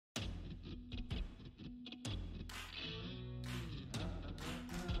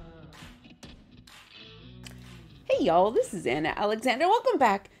Hey y'all, this is Anna Alexander. Welcome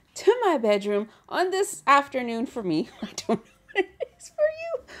back to my bedroom on this afternoon for me. I don't know what it is for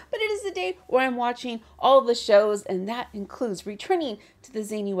you, but it is the day where I'm watching all the shows, and that includes returning to the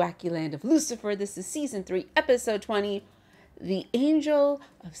zany wacky land of Lucifer. This is season 3, episode 20, The Angel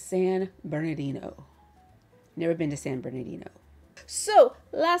of San Bernardino. Never been to San Bernardino. So,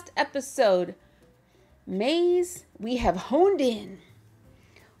 last episode, Maze, we have honed in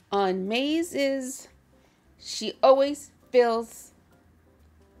on Maze's. She always feels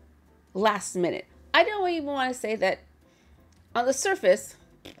last minute. I don't even want to say that on the surface.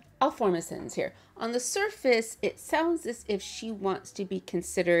 I'll form a sentence here. On the surface, it sounds as if she wants to be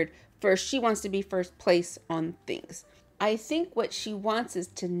considered first. She wants to be first place on things. I think what she wants is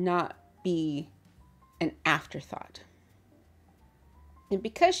to not be an afterthought. And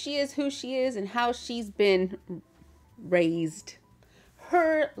because she is who she is and how she's been raised,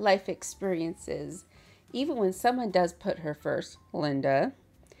 her life experiences, even when someone does put her first, Linda,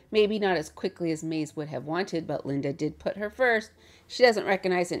 maybe not as quickly as Maze would have wanted, but Linda did put her first. She doesn't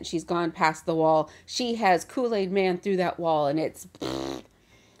recognize it, and she's gone past the wall. She has Kool-Aid Man through that wall, and it's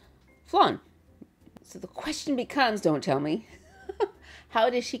flown. So the question becomes, don't tell me, how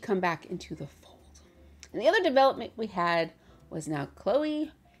does she come back into the fold? And the other development we had was now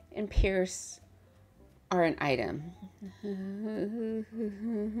Chloe and Pierce are an item.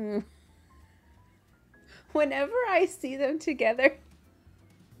 Whenever I see them together,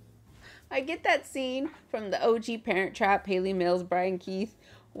 I get that scene from the OG Parent Trap, Haley Mills, Brian Keith,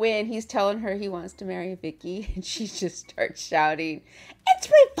 when he's telling her he wants to marry Vicky, and she just starts shouting, "It's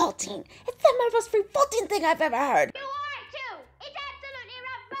revolting! It's the most revolting thing I've ever heard!" You are too! It's absolutely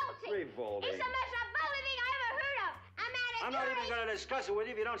revolting! Revolting. It's the most revolting thing I've ever heard of! A man at I'm your not even age- going to discuss it with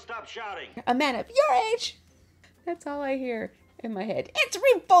you if you don't stop shouting. A man of your age! That's all I hear in my head. It's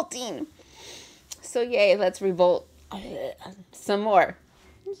revolting! So yay, let's revolt some more.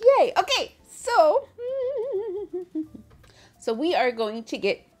 Yay! Okay, so we are going to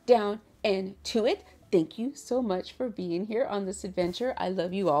get down and to it. Thank you so much for being here on this adventure. I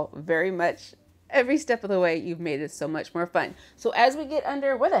love you all very much. Every step of the way, you've made it so much more fun. So as we get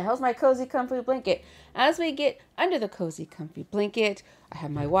under, where the hell's my cozy comfy blanket? As we get under the cozy comfy blanket, I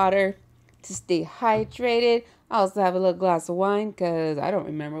have my water to stay hydrated. I also have a little glass of wine because I don't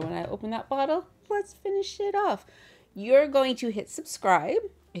remember when I opened that bottle. Let's finish it off. You're going to hit subscribe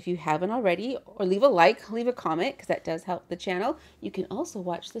if you haven't already, or leave a like, leave a comment, because that does help the channel. You can also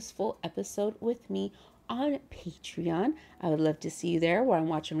watch this full episode with me on Patreon. I would love to see you there, where I'm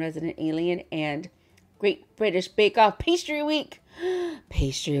watching Resident Alien and Great British Bake Off Pastry Week.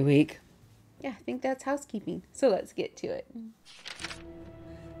 Pastry Week. Yeah, I think that's housekeeping. So let's get to it.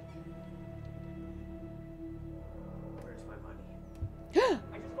 Where's my money?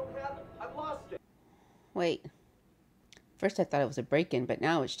 I just don't have it. I've lost it. Wait. First I thought it was a break-in, but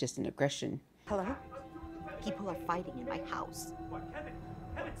now it's just an aggression. Hello? People are fighting in my house. What, Kevin?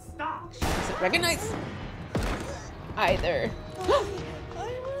 Kevin, stop! She doesn't recognize either.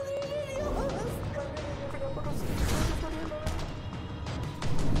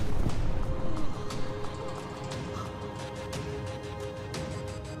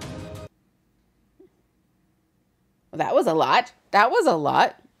 That was a lot. That was a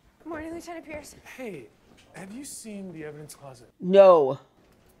lot. Good morning, Lieutenant Pierce. Hey, have you seen the evidence closet? No.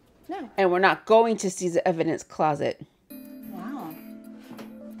 No. And we're not going to see the evidence closet. Wow.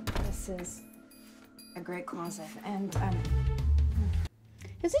 This is a great closet. And,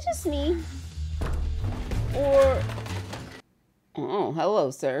 Is it just me? Or... Oh,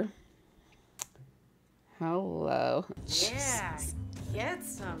 hello, sir. Hello. Yeah, get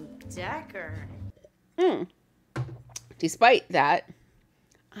some Decker. Despite that,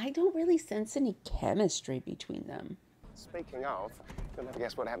 I don't really sense any chemistry between them. Speaking of, you'll never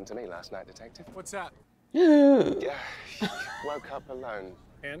guess what happened to me last night, Detective. What's that? Yeah, woke up alone.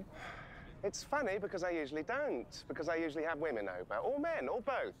 And? It's funny because I usually don't. Because I usually have women over, or men, or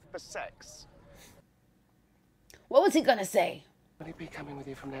both, for sex. What was he gonna say? Will he be coming with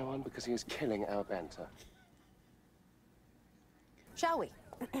you from now on? Because he is killing our banter. Shall we?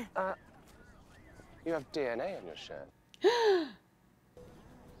 You have DNA on your shirt.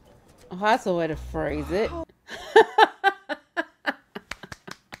 Oh, that's a way to phrase it.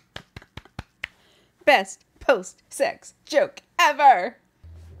 Best post-sex joke ever.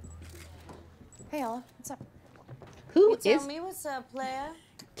 hey, Ella, what's up? Who You tell is me what's up, player.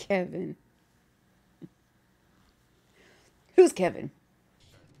 Kevin? Who's Kevin?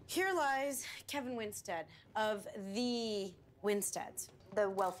 Here lies Kevin Winstead of the Winsteads. The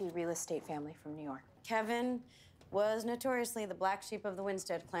wealthy real estate family from New York. Kevin was notoriously the black sheep of the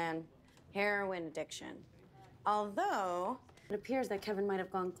Winstead clan, heroin addiction. Although, it appears that Kevin might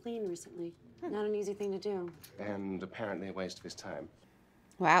have gone clean recently. Not an easy thing to do. And apparently a waste of his time.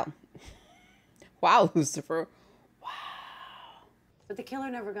 Wow. Wow, Lucifer. But the killer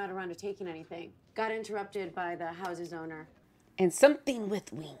never got around to taking anything. Got interrupted by the house's owner. And something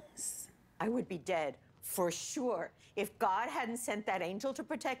with wings. I would be dead, for sure, if God hadn't sent that angel to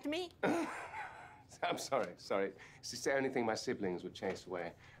protect me. I'm sorry. It's the only thing my siblings would chase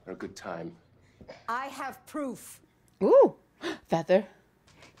away at a good time. I have proof. Ooh, feather.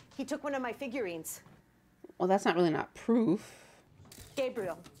 He took one of my figurines. Well, that's not really not proof.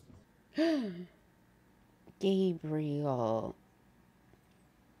 Gabriel. Gabriel.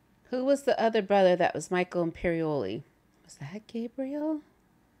 Who was the other brother that was Michael Imperioli? Was that Gabriel?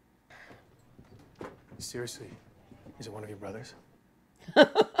 Seriously, is it one of your brothers?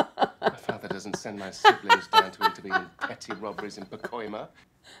 My father doesn't send my siblings down to intervene in petty robberies in Pacoima.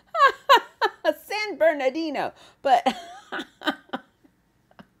 San Bernadino. But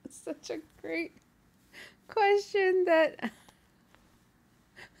such a great question that...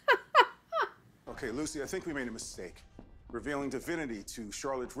 Okay, Lucy, I think we made a mistake. Revealing divinity to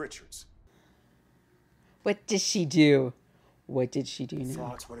Charlotte Richards. What did she do? What did she do now?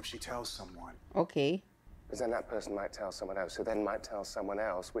 Thoughts, what if she tells someone? Okay. Because then that person might tell someone else, who then might tell someone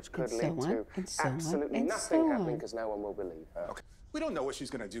else, which could And lead so on, to and so on, absolutely and nothing so happening on. because no one will believe her. Okay, we don't know what she's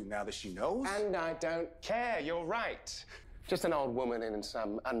gonna do now that she knows. And I don't care, you're right. Just an old woman in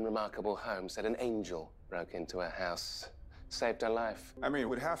some unremarkable home said an angel broke into her house, saved her life. I mean, it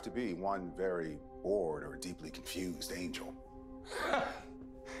would have to be one very bored or deeply confused angel.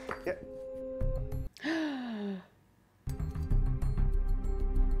 Yeah.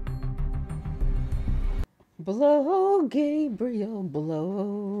 Blow, Gabriel,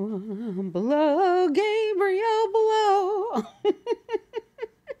 blow. Blow, Gabriel, blow.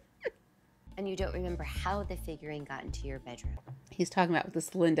 And you don't remember how the figurine got into your bedroom. He's talking about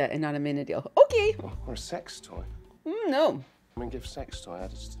this Linda and not Amenadiel. Okay. Or a sex toy. No. I mean, give sex toy, I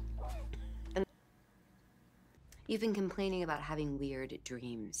just... You've been complaining about having weird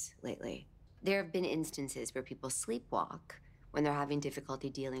dreams lately. There have been instances where people sleepwalk when they're having difficulty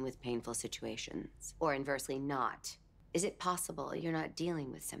dealing with painful situations, or inversely not. Is it possible you're not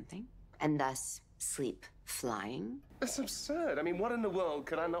dealing with something, and thus sleep flying? That's absurd. I mean, what in the world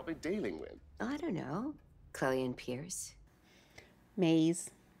could I not be dealing with? Oh, I don't know. Chloe and Pierce.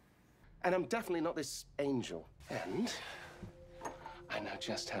 Maze. And I'm definitely not this angel. And I know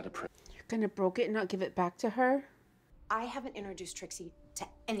just how to prove. You're gonna broke it and not give it back to her? I haven't introduced Trixie to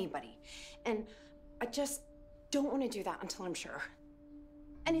anybody. And I just don't want to do that until I'm sure.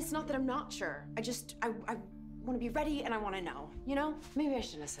 And it's not that I'm not sure. I want to be ready and I want to know, you know? Maybe I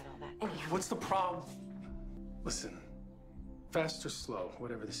shouldn't have said all that. Anyhow. What's the problem? Listen, fast or slow,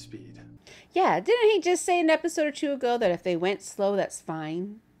 whatever the speed. Yeah, didn't he just say an episode or two ago that if they went slow, that's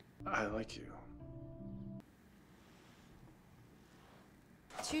fine? I like you.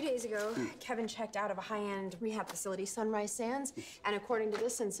 2 days ago, Kevin checked out of a high-end rehab facility, Sunrise Sands, and according to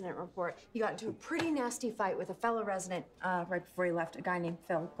this incident report, he got into a pretty nasty fight with a fellow resident right before he left, a guy named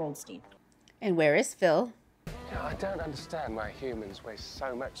Phil Goldstein. And where is Phil? Yeah, I don't understand why humans waste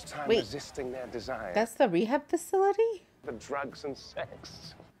so much time Wait, resisting their desire That's the rehab facility? for drugs and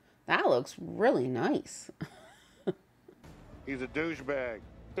sex. That looks really nice. He's a douchebag.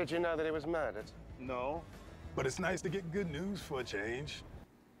 Did you know that he was murdered? No. But it's nice to get good news for a change.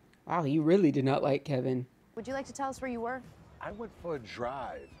 Wow, you really did not like Kevin. Would you like to tell us where you were? I went for a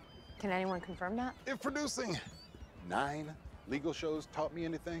drive. Can anyone confirm that? If producing 9 legal shows taught me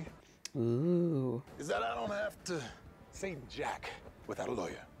anything, Ooh. is that I don't have to say jack without a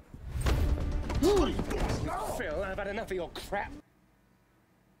lawyer. Phil, I've had enough of your crap.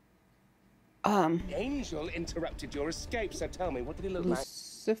 The angel interrupted your escape, so tell me, what did he look like?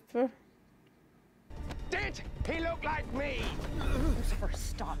 Lucifer? Did he look like me? Lucifer,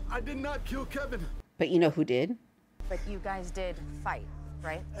 stop. I did not kill Kevin. But you know who did? But you guys did fight,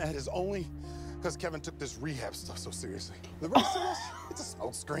 right? That is only because Kevin took this rehab stuff so seriously. The rest of us, it's a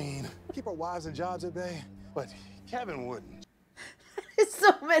smokescreen. Keep our wives and jobs at bay. But Kevin wouldn't. It's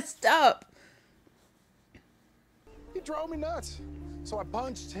so messed up. He drove me nuts. So I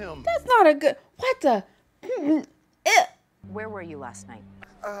punched him. That's not a good... What the... Where were you last night?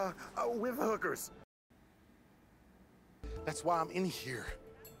 With hookers. That's why I'm in here.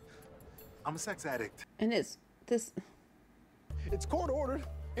 I'm a sex addict. And it's this... It's court ordered.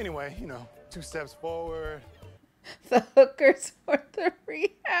 Anyway, you know, 2 steps forward. The hookers for the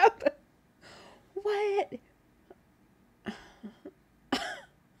rehab. What?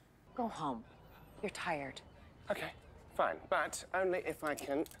 Go home. You're tired. Okay, fine, but only if I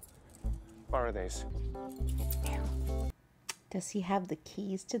can Borrow these. Does he have the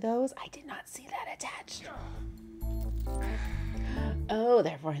keys to those? I did not see that attached. Oh,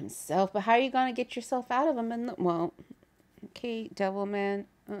 they're for himself. But how are you going to get yourself out of them? And well, okay, devil man.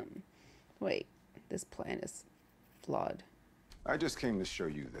 Wait, this plan is flawed. I just came to show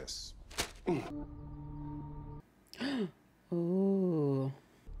you this. Ooh.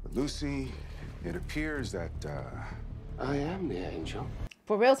 Lucy, it appears that, I am the angel.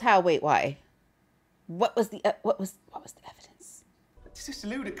 For reals, how? Wait, why? What was the evidence? This is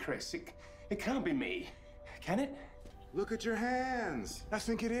ludicrous. It can't be me. Can it? Look at your hands. I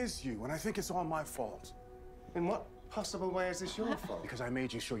think it is you, and I think it's all my fault. In what possible way is this your fault? Because I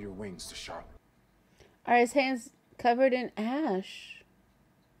made you show your wings to Charlotte. Are his hands covered in ash?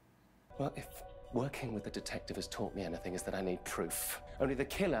 Well, if working with a detective has taught me anything, is that I need proof. Only the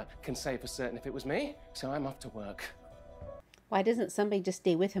killer can say for certain if it was me, so I'm off to work. Why doesn't somebody just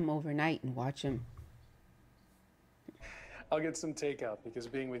stay with him overnight and watch him? I'll get some takeout because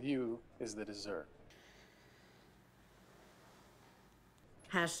being with you is the dessert.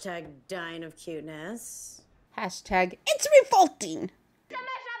 Hashtag dying of cuteness. Hashtag it's revolting. The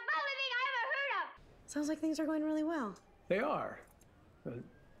most revolting thing I ever heard of. Sounds like things are going really well. They are. But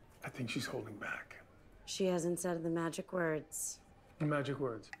I think she's holding back. She hasn't said the magic words. The magic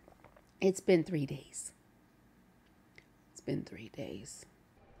words. It's been 3 days. It's been 3 days.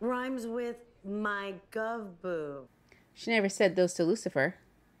 Rhymes with my gov boo. She never said those to Lucifer.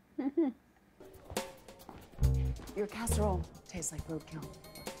 Your casserole tastes like roadkill.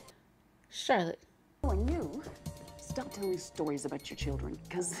 Charlotte. And you, stop telling stories about your children,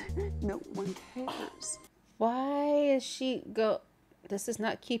 because no one cares. Why is she go... This is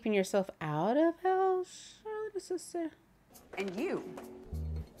not keeping yourself out of hell, Charlotte, sister. And you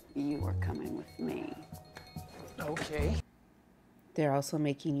are coming with me. Okay. They're also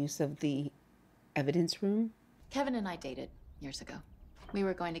making use of the evidence room. Kevin and I dated years ago. We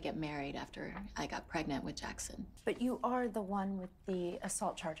were going to get married after I got pregnant with Jackson. But you are the one with the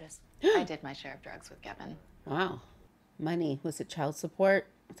assault charges. I did my share of drugs with Kevin. Wow. Money. Was it child support?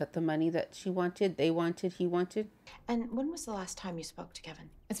 Was that the money that she wanted, they wanted, he wanted? And when was the last time you spoke to Kevin?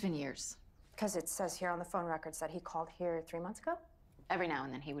 It's been years. Because it says here on the phone records that he called here 3 months ago? Every now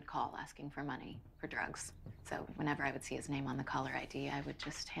and then he would call asking for money for drugs. So whenever I would see his name on the caller ID, I would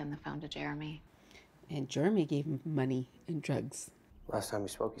just hand the phone to Jeremy. And Jeremy gave him money and drugs. Last time we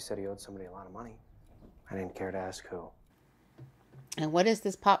spoke, he said he owed somebody a lot of money. I didn't care to ask who. And what is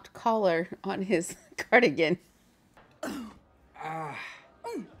this popped collar on his cardigan?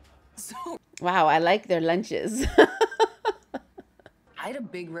 Wow, I like their lunches. I had a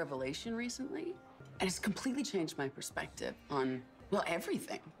big revelation recently, and it's completely changed my perspective on, well,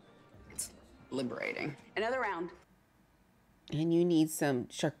 everything. It's liberating. Another round. And you need some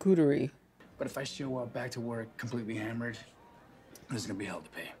charcuterie. But if I show up back to work completely hammered, there's gonna be hell to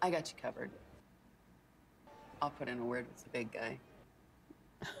pay. I got you covered. I'll put in a word with the big guy.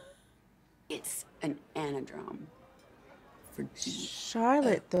 It's an anadrome for D.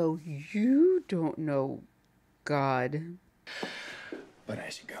 Charlotte, though, you don't know God. But I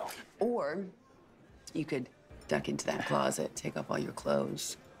should go. Or you could duck into that closet, take off all your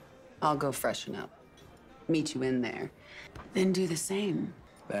clothes. I'll go freshen up, meet you in there, then do the same.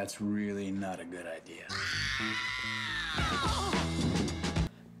 That's really not a good idea.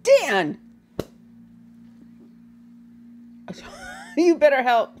 Dan! You better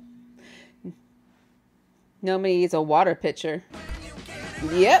help. Nobody needs a water pitcher.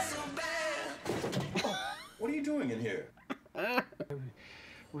 Yep. What are you doing in here? I'm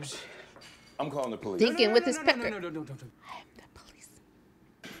calling the police. Thinking with his pecker. No. I am the police.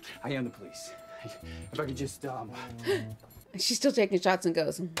 I am the police. If I could just, She's still taking shots and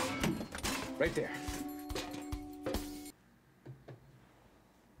goes. right there.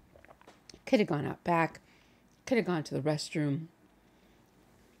 Could have gone out back. Could have gone to the restroom.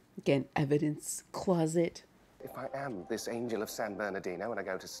 Again, evidence closet. If I am this angel of San Bernadino when I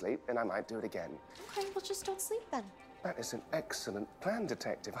go to sleep, then I might do it again. Okay, well, just don't sleep then. That is an excellent plan,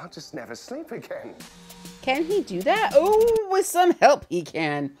 Detective. I'll just never sleep again. Can he do that? Oh, with some help he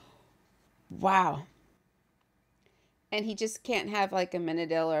can. Wow. And he just can't have like a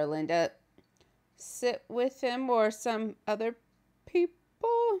Menadel or Linda sit with him or some other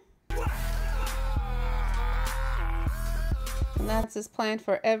people. And that's his plan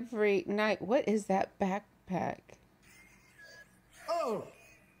for every night. What is that backpack? Oh,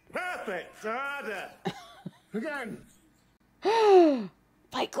 perfect. Harder. Again.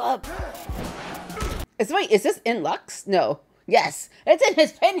 Fight Club. Wait, is this in Lux? No. Yes, it's in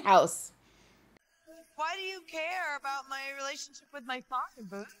his penthouse. Why do you care about my relationship with my father,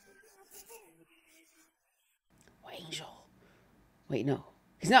 Booth? Oh, Angel. Wait, no.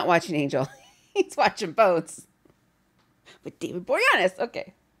 He's not watching Angel. He's watching Bones. With David Boreanaz.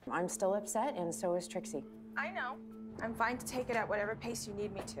 Okay. I'm still upset, and so is Trixie. I know. I'm fine to take it at whatever pace you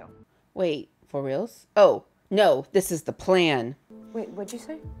need me to. Wait, for reals? Oh, no. This is the plan. Wait, what'd you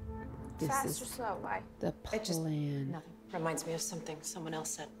say? This Fast is or slow? Why? the plan. Nothing. Reminds me of something someone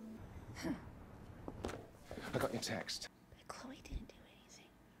else said. I got your text. Chloe didn't do anything.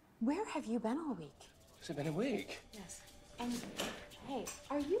 Where have you been all week? Has it been a week? Yes. And hey,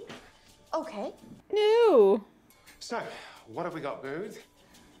 are you okay? No. So, what have we got, Booth?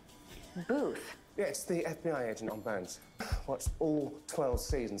 Booth? Yeah, it's the FBI agent on Bones. Watched all 12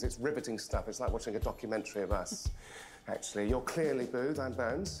 seasons. It's riveting stuff. It's like watching a documentary of us. Actually, you're clearly Booth. I'm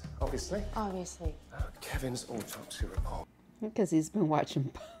Bones, obviously. Obviously. Kevin's autopsy report. Because he's been watching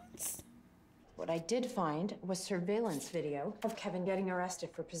Bones. What I did find was surveillance video of Kevin getting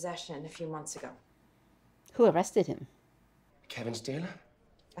arrested for possession a few months ago. Who arrested him? Kevin's dealer?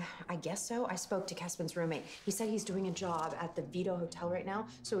 I guess so. I spoke to Kevin's roommate. He said he's doing a job at the Vito Hotel right now.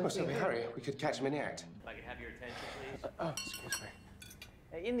 So if So we hurry, we could catch him in the act. If I could have your attention, please. Oh, excuse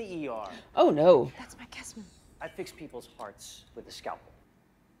me. In the ER, Oh, no. That's my Kesman. I fix people's hearts with a scalpel.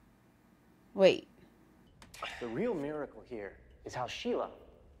 Wait. The real miracle here is how Sheila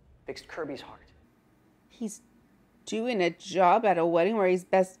fixed Kirby's heart. He's doing a job at a wedding where he's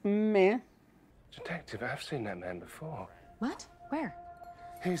best man. Detective, I've seen that man before. What? Where?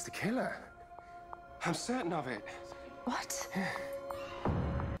 He's the killer. I'm certain of it. What?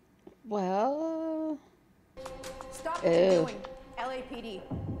 Well. Stop what you're doing. LAPD.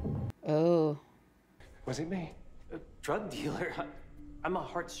 Oh. Was it me? A drug dealer? I'm a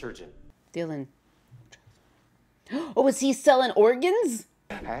heart surgeon. Dylan. Oh, was he selling organs?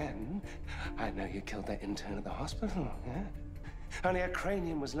 And I know you killed that intern at the hospital, yeah? Only a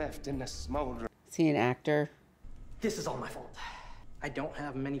cranium was left in the smolder. Is he an actor? This is all my fault. I don't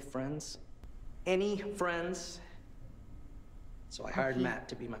have many friends. Any friends. So I hired Matt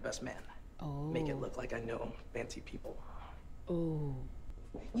to be my best man. Oh. Make it look like I know fancy people. Oh.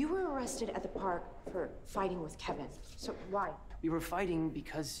 You were arrested at the park for fighting with Kevin. So why? We were fighting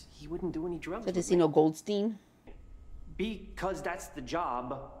because he wouldn't do any drugs. So does he know Goldstein? Because that's the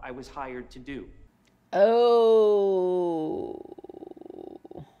job I was hired to do. Oh.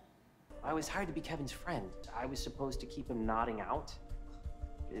 I was hired to be Kevin's friend. I was supposed to keep him nodding out,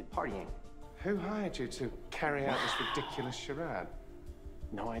 partying. Who hired you to carry out this ridiculous charade?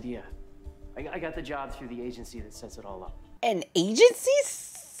 No idea. I got the job through the agency that sets it all up. An agency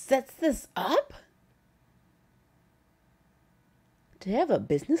sets this up? Do they have a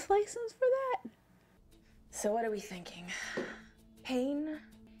business license for that? So what are we thinking? Pain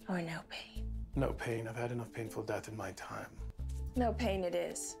or no pain? No pain. I've had enough painful death in my time. No pain it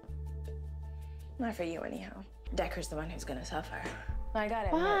is. Not for you anyhow. Decker's the one who's gonna suffer. I gotta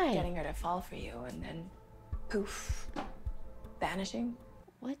Why? admit, getting her to fall for you and then poof, vanishing.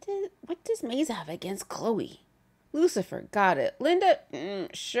 What does Maze have against Chloe? Lucifer, got it. Linda,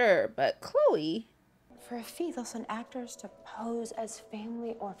 sure, but Chloe? For a fee, they'll send actors to pose as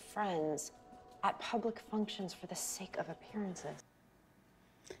family or friends at public functions for the sake of appearances.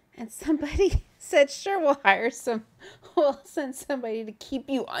 And somebody said, sure, we'll send somebody to keep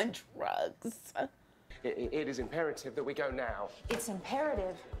you on drugs. It is imperative that we go now. It's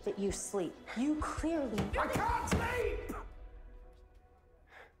imperative that you sleep. You clearly... I can't sleep!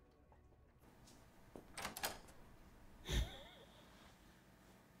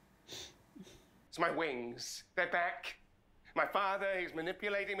 It's my wings. They're back. My father, he's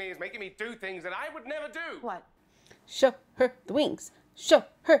manipulating me. He's making me do things that I would never do. What? Show her the wings. Show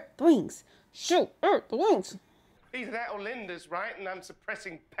her the wings. Show her the wings. Either that or Linda's, right? And I'm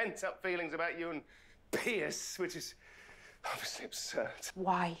suppressing pent-up feelings about you and Pierce, which is obviously absurd.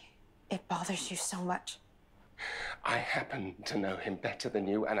 Why it bothers you so much? I happen to know him better than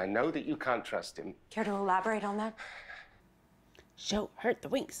you, and I know that you can't trust him. Care to elaborate on that? Show her the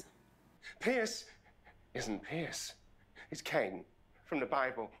wings. Pierce isn't Pierce. It's Cain from the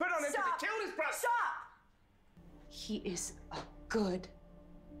Bible. Put on him because he killed his brother. Stop! He is a good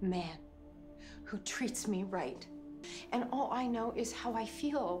man who treats me right. And all I know is how I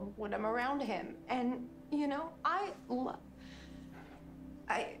feel when I'm around him. And, you know, we're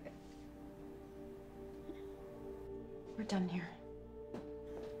done here.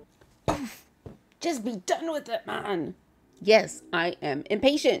 Just be done with it, man. Yes, I am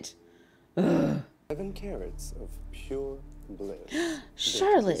impatient. Ugh. 7 carats of pure bliss.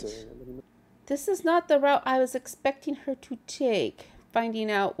 Charlotte, this is not the route I was expecting her to take, finding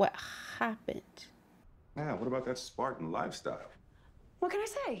out what happened. Yeah, what about that Spartan lifestyle? What can I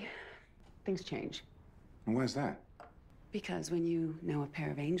say? things change. And why is that? Because when you know a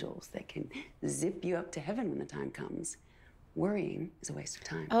pair of angels that can zip you up to heaven when the time comes, worrying is a waste of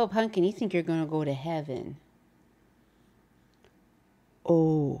time. Oh, Pumpkin, you think you're going to go to heaven.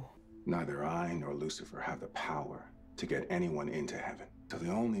 Oh. Neither I nor Lucifer have the power to get anyone into heaven. So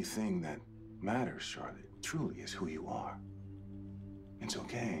the only thing that matters, Charlotte, truly is who you are. It's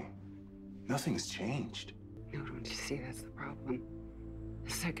okay. Nothing's changed. No, don't you see that's the problem?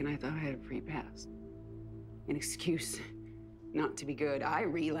 The second I thought I had a free pass, an excuse not to be good, I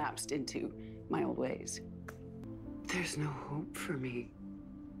relapsed into my old ways. There's no hope for me.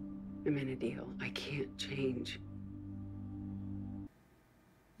 I'm in a deal. I can't change.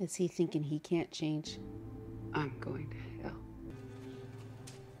 Is he thinking he can't change? I'm going to hell.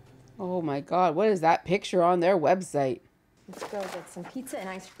 Oh my God, what is that picture on their website? Let's go get some pizza and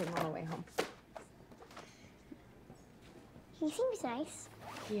ice cream on the way home. He seems nice.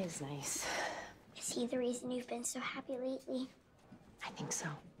 He is nice. Is he the reason you've been so happy lately? I think so.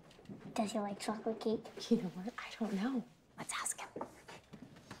 Does he like chocolate cake? You know what? I don't know. Let's ask him.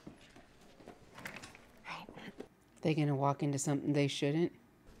 Right. They gonna walk into something they shouldn't?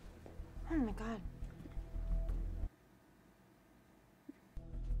 Oh my God.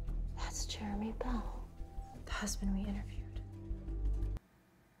 That's Jeremy Bell, the husband we interviewed.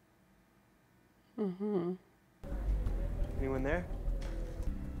 Mm-hmm. Anyone there?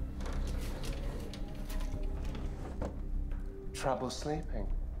 Trouble sleeping.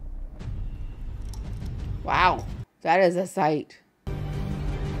 Wow, that is a sight.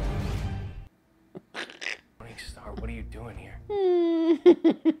 Morning Star, what are you doing here?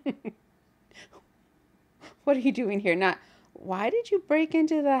 What are you doing here? Not, why did you break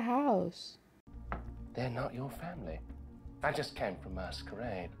into the house? They're not your family. I just came from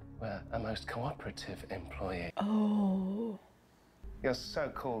masquerade. We're a most cooperative employee. Oh. Your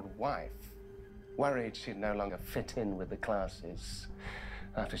so-called wife, worried she'd no longer fit in with the classes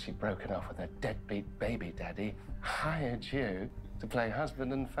after she'd broken off with her deadbeat baby daddy, hired you to play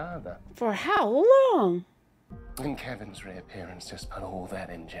husband and father. For how long? And Kevin's reappearance just put all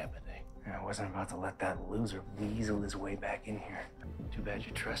that in jeopardy. I wasn't about to let that loser weasel his way back in here. Too bad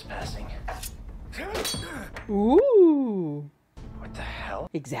you're trespassing. Ooh. What the hell?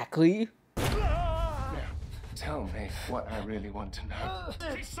 Exactly. Now, tell me what I really want to know.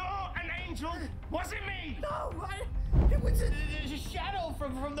 She saw an angel. Was it me? No, it was a shadow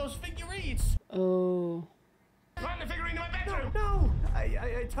from those figurines. Oh. Find the figurine in my bedroom. No,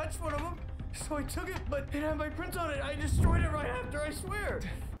 I touched one of them, so I took it, but it had my print on it. I destroyed it right after, I swear.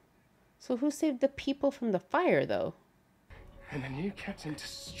 So who saved the people from the fire, though? And then you kept him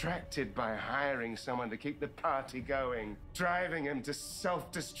distracted by hiring someone to keep the party going, driving him to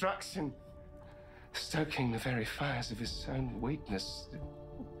self-destruction, stoking the very fires of his own weakness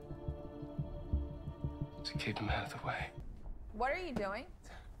to keep him out of the way. What are you doing?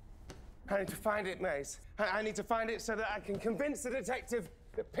 I need to find it, Mace. I need to find it so that I can convince the detective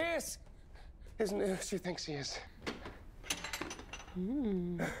that Pierce isn't who she thinks he is.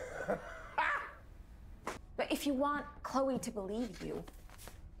 But if you want Chloe to believe you,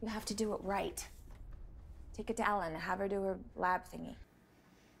 you have to do it right. Take it to Ellen, have her do her lab thingy.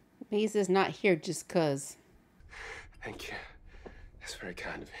 Maze is not here just 'cause. Thank you. That's very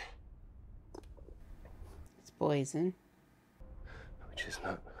kind of you. It's poison. Which is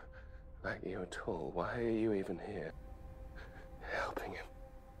not like you at all. Why are you even here? Helping him,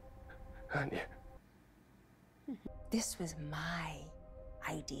 aren't you? This was my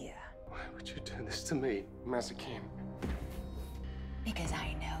idea. Why would you do this to me, Masakim? Because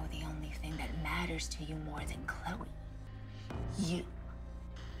I know the only thing that matters to you more than Chloe. You.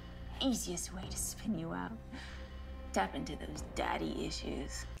 Easiest way to spin you out. Tap into those daddy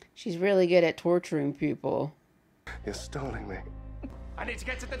issues. She's really good at torturing people. You're stalling me. I need to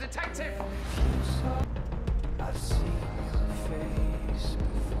get to the detective!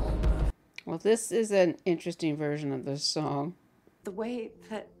 Well, this is an interesting version of this song. The way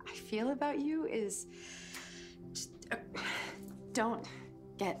that I feel about you is just, don't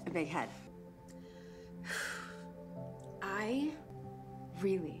get a big head. I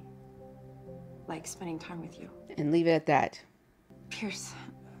really like spending time with you. And leave it at that. Pierce,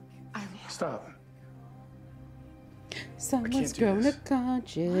 Stop. Someone's grown a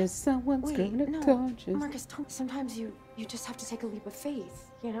conscious. Someone's grown a conscious. Marcus, sometimes you just have to take a leap of faith,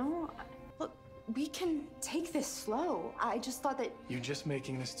 you know? Look, we can take this slow. I just thought that You're just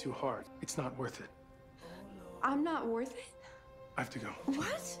making this too hard. It's not worth it. I'm not worth it. I have to go.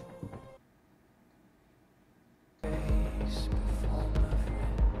 What?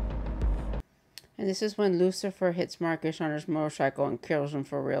 And this is when Lucifer hits Marcus on his motorcycle and kills him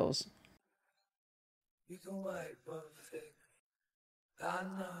for reals. You can wipe perfect. I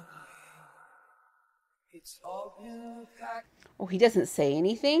know. It's all been a fact. Oh, he doesn't say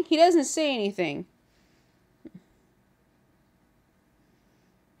anything? He doesn't say anything.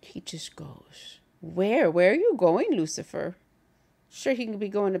 He just goes. Where? Where are you going, Lucifer? Sure, he can be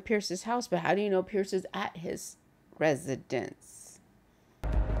going to Pierce's house, but how do you know Pierce is at his residence?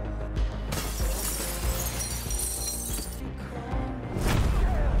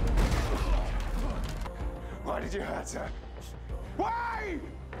 Why did you hurt her? Why?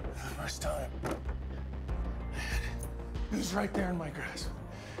 The first time. It was right there in my grasp.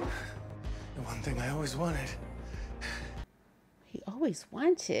 The one thing I always wanted. He always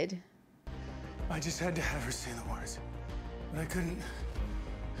wanted. I just had to have her say the words. But I couldn't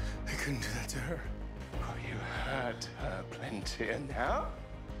do that to her. Oh, you hurt her plenty, and now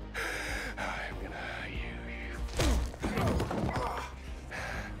I'm gonna hurt you.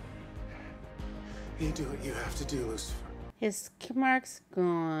 You do what you have to do, Lucifer. His mark's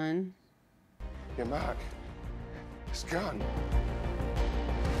gone. Your mark is gone.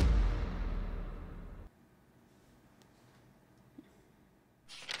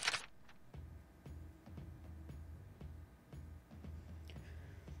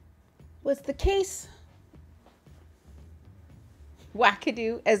 Was the case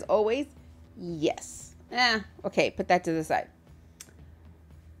wackadoo as always? Yes. Okay, put that to the side.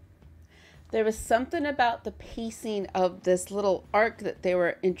 There was something about the pacing of this little arc that they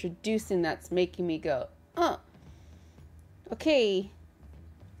were introducing that's making me go, okay,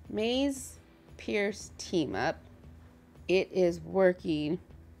 Maze Pierce team up. It is working.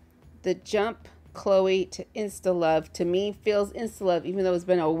 The jump Chloe to insta-love to me feels insta-love, even though it's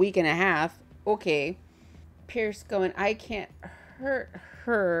been a week and a half. Okay. Pierce going, I can't hurt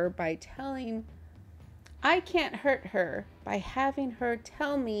her by having her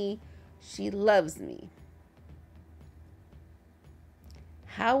tell me she loves me.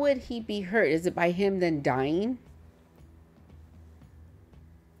 How would he be hurt? Is it by him then dying?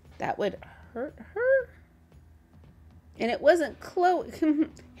 That would hurt her? And it wasn't Chloe.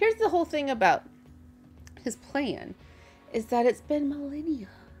 Here's the whole thing about his plan, is that it's been millennia.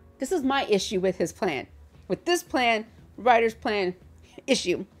 This is my issue with his plan. With this plan, writer's plan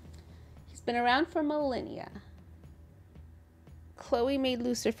issue. He's been around for millennia. Chloe made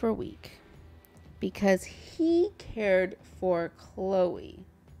Lucifer weak because he cared for Chloe.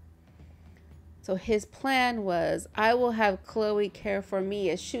 So his plan was, I will have Chloe care for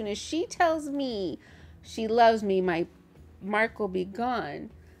me. As soon as she tells me she loves me, my mark will be gone.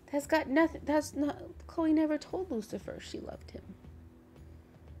 That's got nothing. That's not. Chloe never told Lucifer she loved him.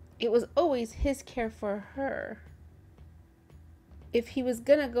 It was always his care for her. If he was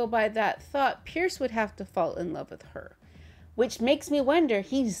gonna go by that thought, Pierce would have to fall in love with her. Which makes me wonder,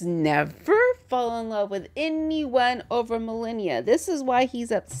 he's never fallen in love with anyone over millennia. This is why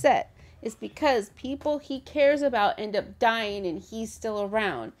he's upset. It's because people he cares about end up dying and he's still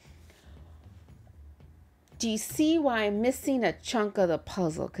around. Do you see why I'm missing a chunk of the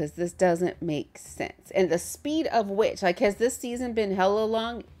puzzle? Because this doesn't make sense. And the speed of which, like, has this season been hella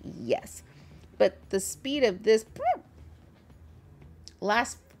long? Yes. But the speed of this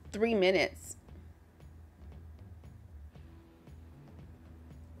last 3 minutes,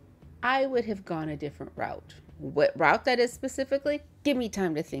 I would have gone a different route. What route that is specifically, give me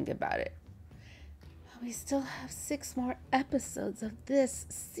time to think about it. We still have 6 more episodes of this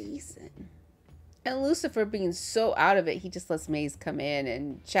season. And Lucifer being so out of it, he just lets Maze come in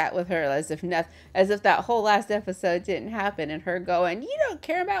and chat with her as if that whole last episode didn't happen, and her going, you don't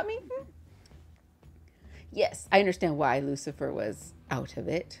care about me? Yes, I understand why Lucifer was out of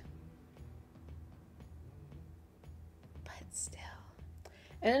it. But still.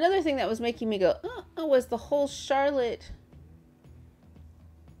 And another thing that was making me go, was the whole Charlotte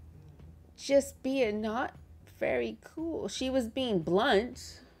just being not very cool. She was being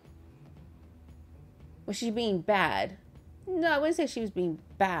blunt. Was she being bad? No, I wouldn't say she was being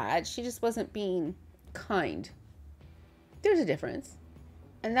bad. She just wasn't being kind. There's a difference.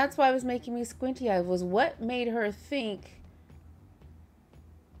 And that's why it was making me squinty eyed, was what made her think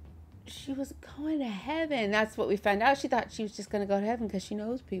she was going to heaven. That's what we found out. She thought she was just going to go to heaven because she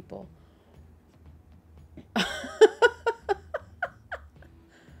knows people.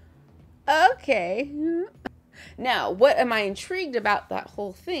 Okay. Now, what am I intrigued about that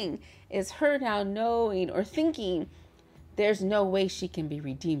whole thing is her now knowing or thinking there's no way she can be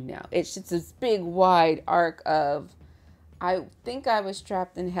redeemed now. It's just this big wide arc of, I think I was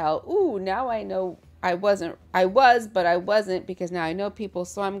trapped in hell. Ooh, now I know I was, but I wasn't, because now I know people.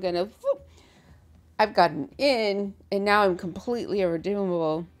 So I'm going to, I've gotten in, and now I'm completely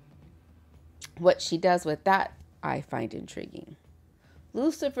irredeemable. what she does with that, I find intriguing.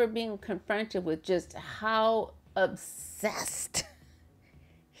 Lucifer being confronted with just how obsessed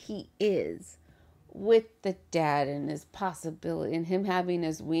he is with the dad and his possibility and him having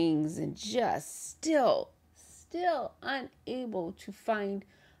his wings, and just still unable to find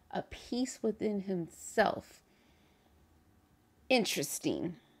a peace within himself.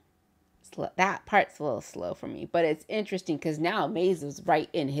 Interesting. That part's a little slow for me, but it's interesting because now Maze is right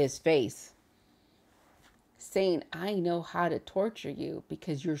in his face saying, I know how to torture you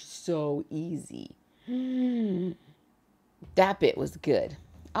because you're so easy. That bit was good.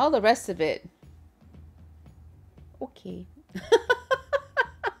 All the rest of it, okay.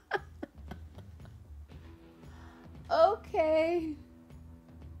 Okay.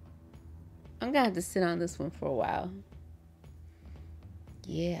 I'm gonna have to sit on this one for a while.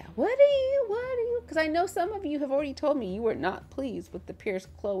 Yeah. What do you? Because I know some of you have already told me you were not pleased with the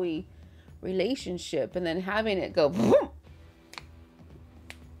Pierce-Chloe relationship, and then having it go boom,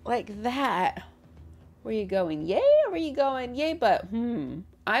 like that. Were you going yay, or were you going yay, but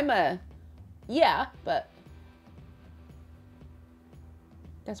I'm a yeah, but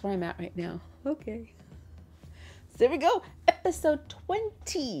that's where I'm at right now. Okay. So there we go. Episode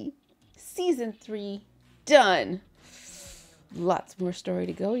 20. Season 3 done. Lots more story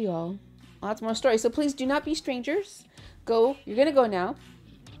to go, y'all. Lots more story. So please do not be strangers. Go. You're going to go now.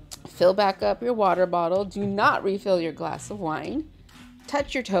 Fill back up your water bottle. Do not refill your glass of wine.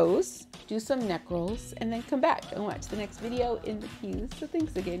 Touch your toes. Do some neck rolls. And then come back and watch the next video in the queue. So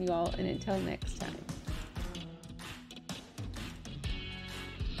thanks again, y'all. And until next time.